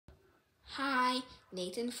Hi,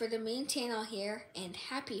 Nathan for the main channel here, and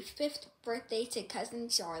happy 5th birthday to Cousin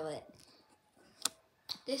Charlotte.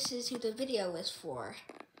 This is who the video is for.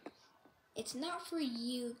 It's not for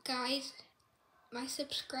you guys, my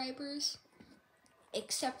subscribers,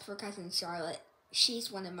 except for Cousin Charlotte. She's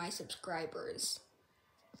one of my subscribers.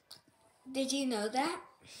 Did you know that?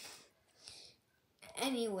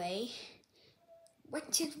 Anyway,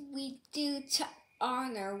 what should we do to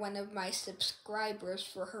honor one of my subscribers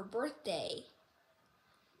for her birthday?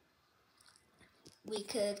 We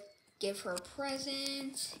could give her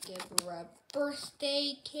presents, give her a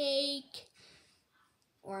birthday cake,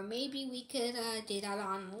 or maybe we could do that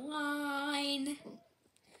online.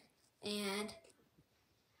 And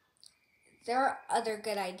there are other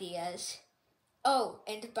good ideas. Oh,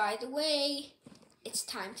 and by the way, it's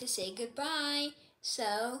time to say goodbye.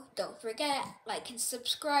 So don't forget, like and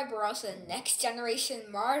subscribe, or else the next generation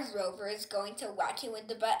Mars rover is going to whack you in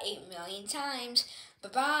the butt 8 million times.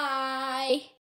 Bye-bye.